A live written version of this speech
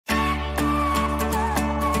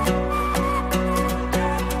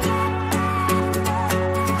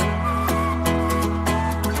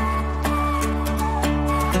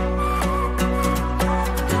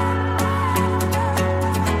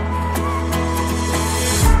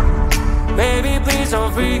please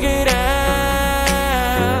don't freak it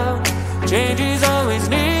out. Changes always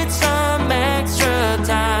need some extra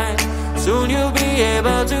time. Soon you'll be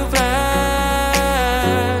able to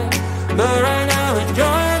fly, but right now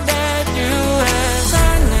enjoy that you have.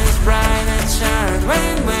 Sun is bright and shine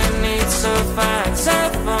when it's so fine.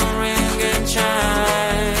 Cell phone ring and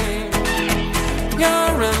chime.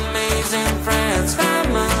 Your amazing friends,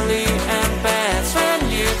 family and pets. When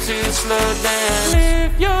you two slow down,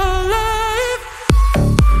 live your life.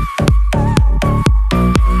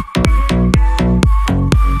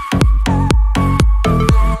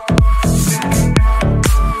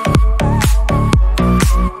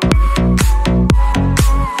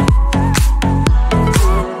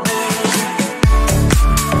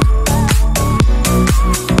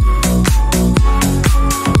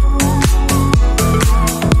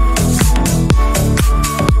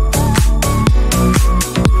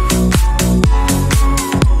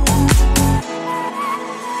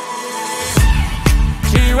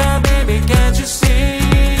 Can't you see?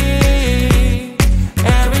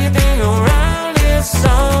 Everything around is so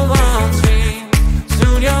on screen.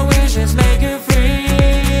 Soon your wishes make you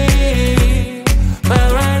free,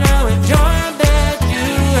 but right now enjoy that you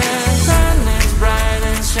have. Sun is bright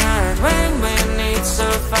and shine when it's so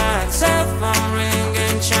fine. Cell phone ring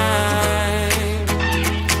and chime.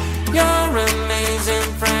 Your amazing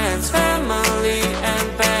friends, family and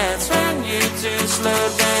pets. When you two slow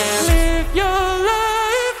down, live your life.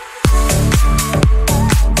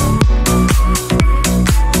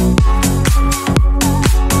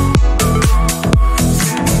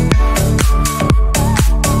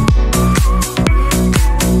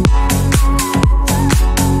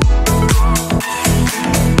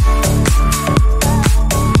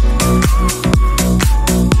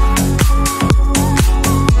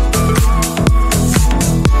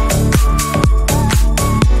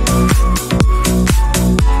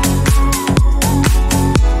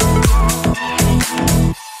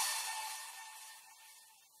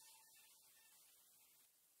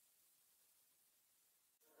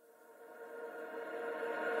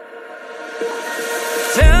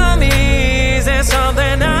 Tell me, is there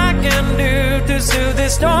something I can do to soothe the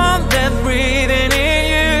storm that's breathing in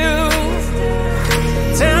you?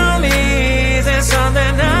 Tell me, is there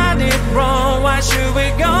something I did wrong? Why should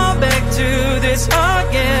we go back to this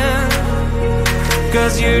again?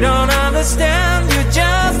 Cause you don't understand, you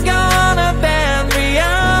just gonna bend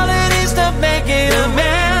realities to make it a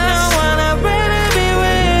mess. I wanna really be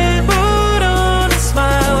with, put on a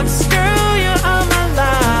smile, screw you on my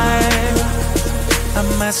life.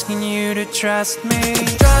 I'm asking you to trust me.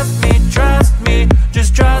 Trust me, trust me,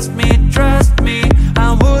 just trust me, trust me.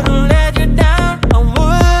 I wouldn't let you down, I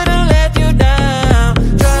wouldn't let you down.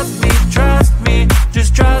 Trust me,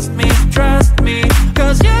 just trust me, trust me.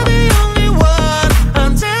 Cause you're the only one,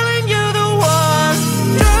 I'm telling you the one.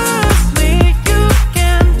 Trust me, you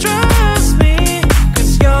can trust me.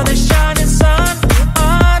 Cause you're the shining sun, you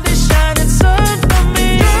are the shining sun for me.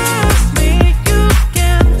 Trust me, you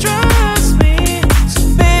can trust me. So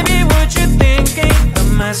baby, what you thinking?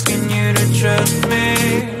 I'm asking you to trust me.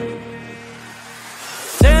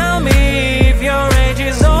 Tell me if your age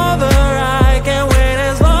is over, I can wait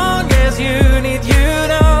as long as you need, you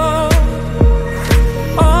know.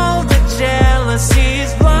 All the jealousy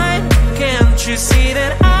is blind, can't you see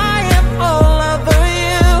that I am all over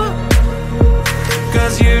you?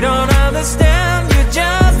 Cause you don't understand, you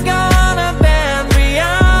just gonna bend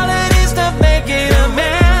realities to make it a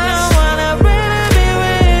mess. I wanna really be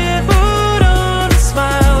with, put on a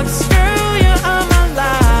smile, screw you on my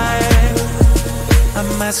life.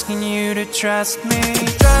 I'm asking you to trust me.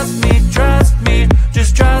 Trust me, trust me,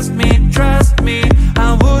 just trust me, trust me.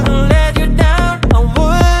 I wouldn't let you down, I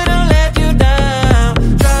wouldn't let you down.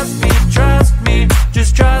 Trust me,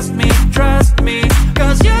 just trust me, trust me.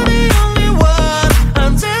 Cause you're the only one,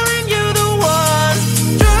 I'm telling you the one.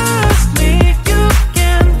 Trust me, you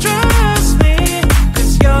can trust me.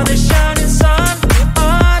 Cause you're the shining sun, you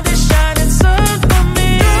are the shining sun for me.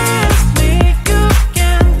 Trust me, you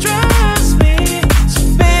can trust me. So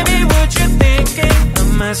baby, what you thinking?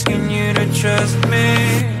 I'm asking you to trust me.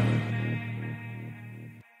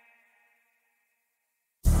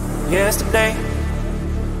 Yesterday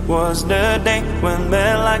was the day when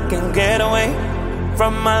well I can get away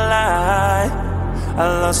from my life. I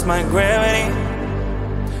lost my gravity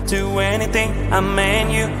to anything. I mean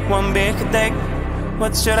you one big attack.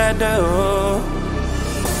 What should I do?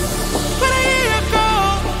 When I hear you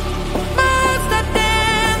call, my heart start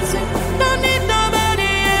dancing. Don't need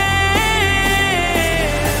nobody else.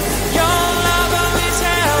 Your love always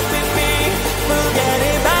helping me. Forget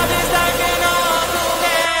about this like an awful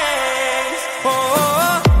days. Oh.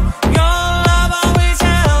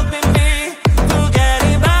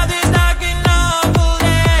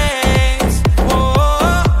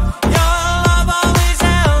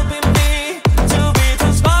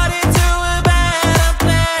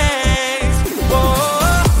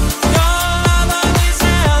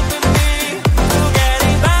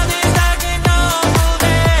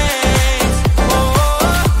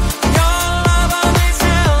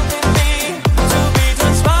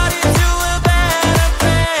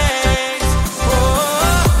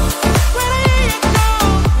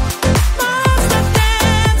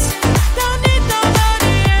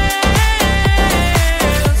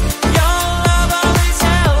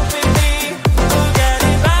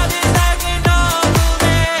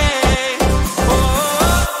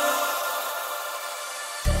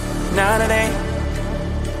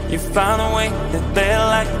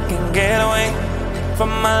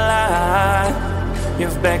 from my life.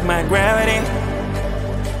 You've backed my gravity.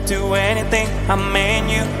 Do anything, I'm in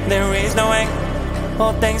you. There is no way.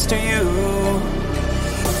 All thanks to you.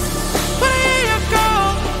 Where you go?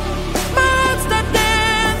 Monster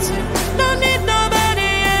dancing. Don't need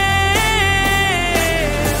nobody else.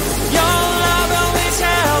 Your love always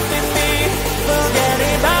helping me.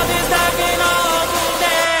 Forgetting about these dark and awful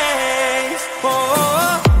days. Oh.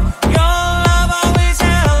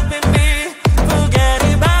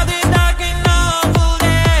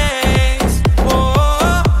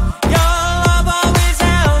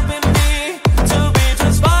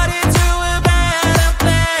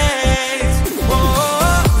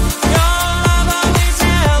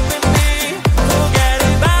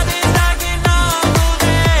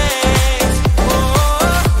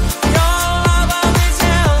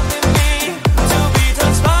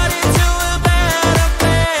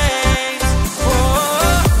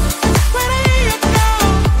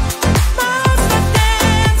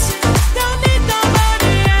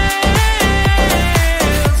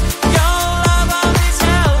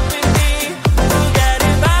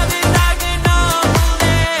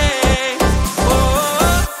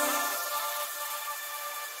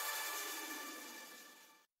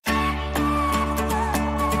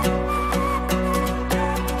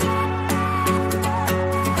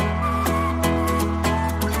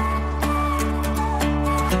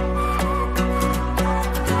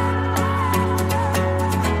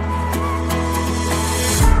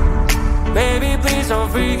 Baby, please don't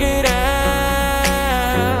freak it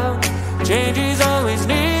out. Changes always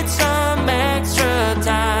need some extra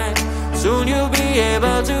time. Soon you'll be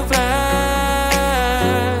able to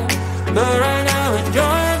fly. But right now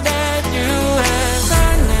enjoy that you have.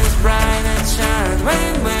 Sun is bright and shine.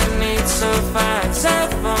 Rain when it's so fine. Cell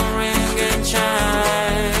phone ring and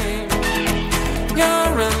chime. Your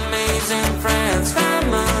amazing friends,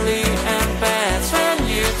 family and pets. When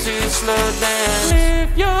you two slow down,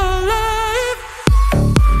 live your life.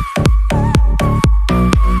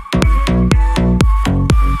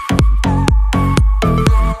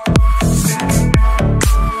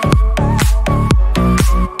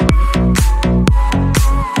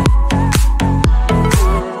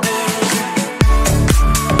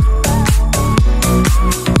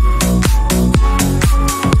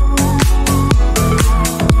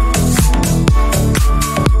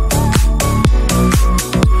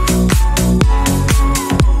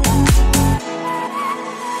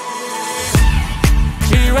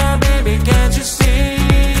 Can't you see?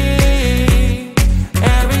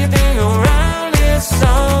 Everything around is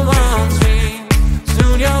so on-screen.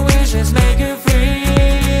 Soon your wishes make you free.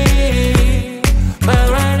 But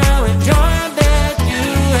right now enjoy that you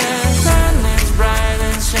have. Sun is bright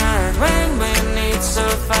and shine. Rain when it's so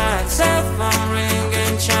fine. Cell phone ring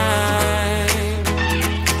and chime.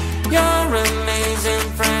 Your amazing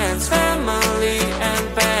friends, family and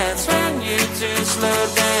pets. When you two slow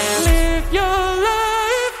down, live your life.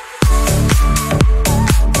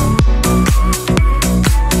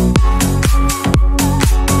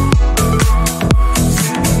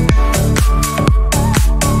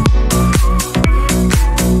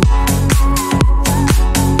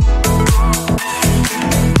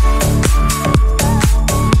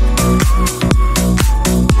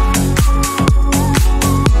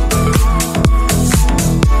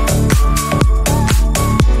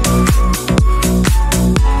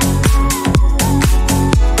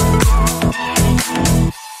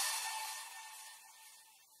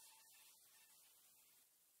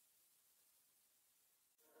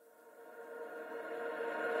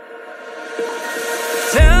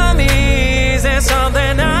 Tell me, is there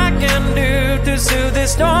something I can do to soothe the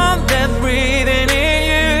storm that's breathing in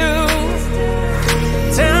you?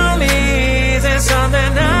 Tell me, is there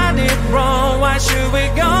something I did wrong? Why should we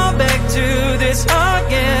go back to this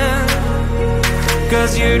again?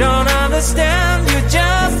 Cause you don't understand, you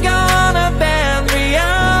just gonna bend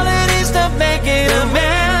reality, stop making a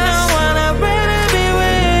mess. I wanna really be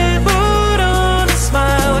with, put on a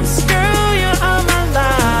smile, just girl, you are my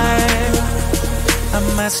life.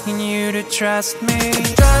 I'm asking you to trust me.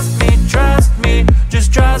 Trust me, trust me,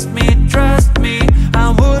 just trust me, trust me. I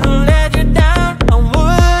wouldn't let you down, I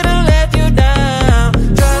wouldn't let you down.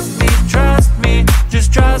 Trust me,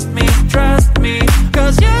 just trust me, trust me.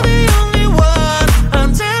 Cause you're the only one,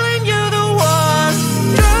 I'm telling you the one.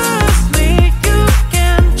 Trust me, you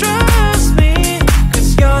can trust me.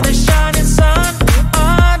 Cause you're the shining sun, you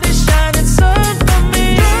are the shining sun for me.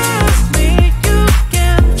 Trust me, you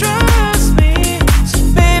can trust me. So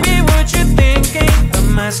baby, what you thinking?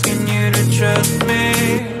 I'm asking you to trust me.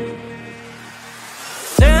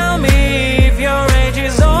 Tell me,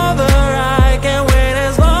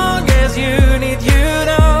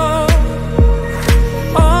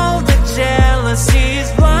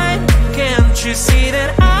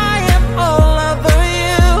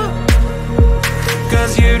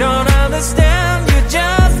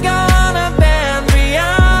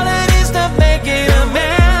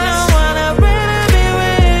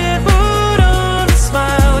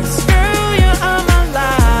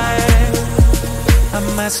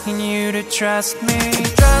 asking you to trust me.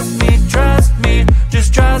 Trust me, trust me,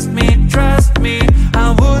 just trust me, trust me.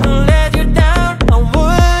 I wouldn't let you down, I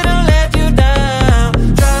wouldn't let you down.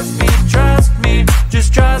 Trust me,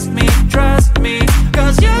 just trust me, trust me.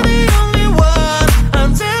 Cause you're the only one,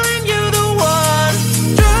 I'm telling you the one.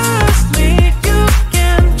 Trust me, you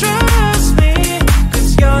can trust me. Cause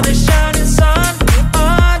you're the shining sun, you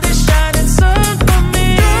are the shining sun for me.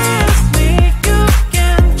 Trust me, you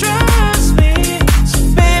can trust me. So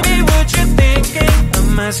baby, what you thinking?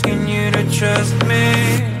 I'm asking you to trust me.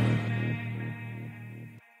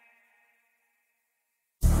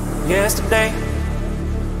 Yesterday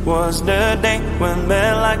was the day when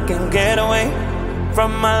well I can get away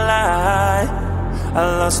from my life. I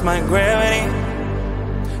lost my gravity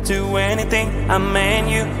to anything. I mean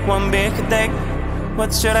you one big day.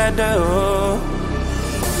 What should I do?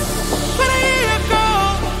 When I hear you go,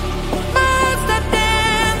 my heart start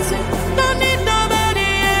dancing. Don't need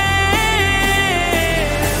nobody else.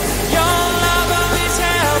 Your love always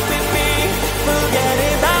helping me.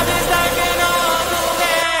 Forgetting about this like an awful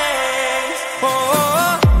days. Oh,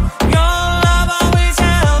 your love always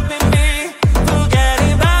helping me.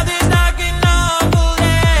 Forgetting about this like an awful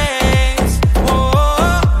days.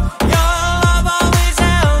 Oh, your love always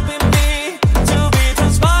helping me to be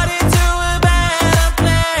transported to a better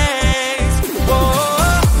place.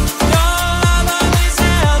 Oh, your love always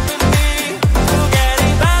helping me.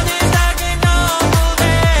 Forgetting about this like an awful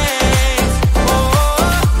days. Oh,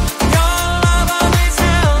 your love always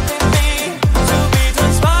helping me to be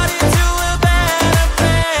transported to a better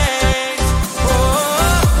place.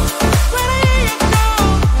 Oh, when I hear you go,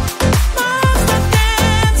 my heart start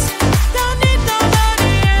dancing. Don't need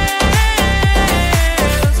nobody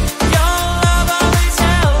else. Your love always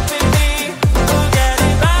helping me.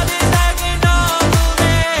 Forgetting about this like an awful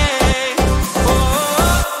day.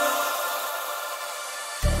 Oh,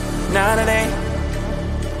 now today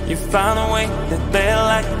you found a way that well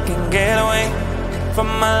I can get away from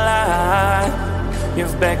my life.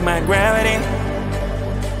 You've backed my gravity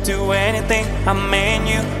to anything. I mean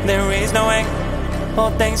you, there is no way.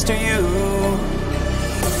 All thanks to you.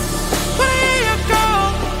 When I hear you go,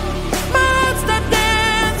 my heart start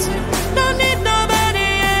dancing. Don't need nobody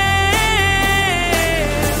else.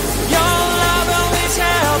 Your love always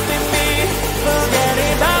helping me.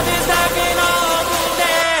 Forgetting about this like an awful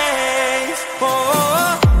days. Oh,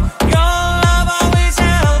 your love always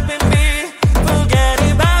helping me.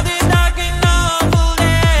 Forgetting about this like an awful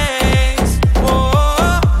days.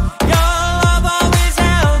 Oh, your love always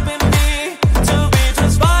helping me to be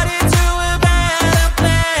transported to a better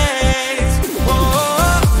place.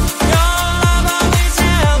 Oh, your love always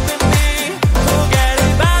helping me.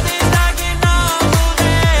 Forgetting about this like an awful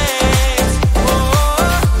days.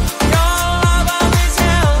 Oh, your love always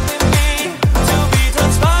helping me to be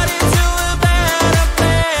transported to a better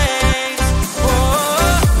place.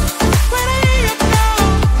 Oh, when I hear you go,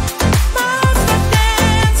 my heart start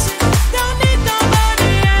dancing. Don't need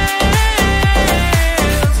nobody else.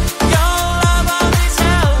 Your love always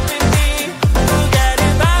helping me.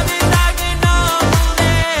 Forgetting about this like an awful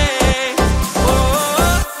day.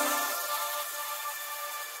 Oh.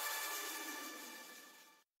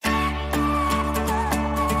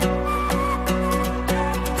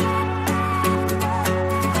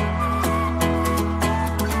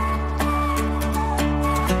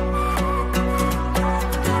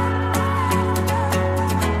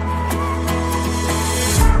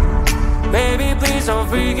 Baby, please don't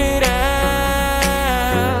freak it out.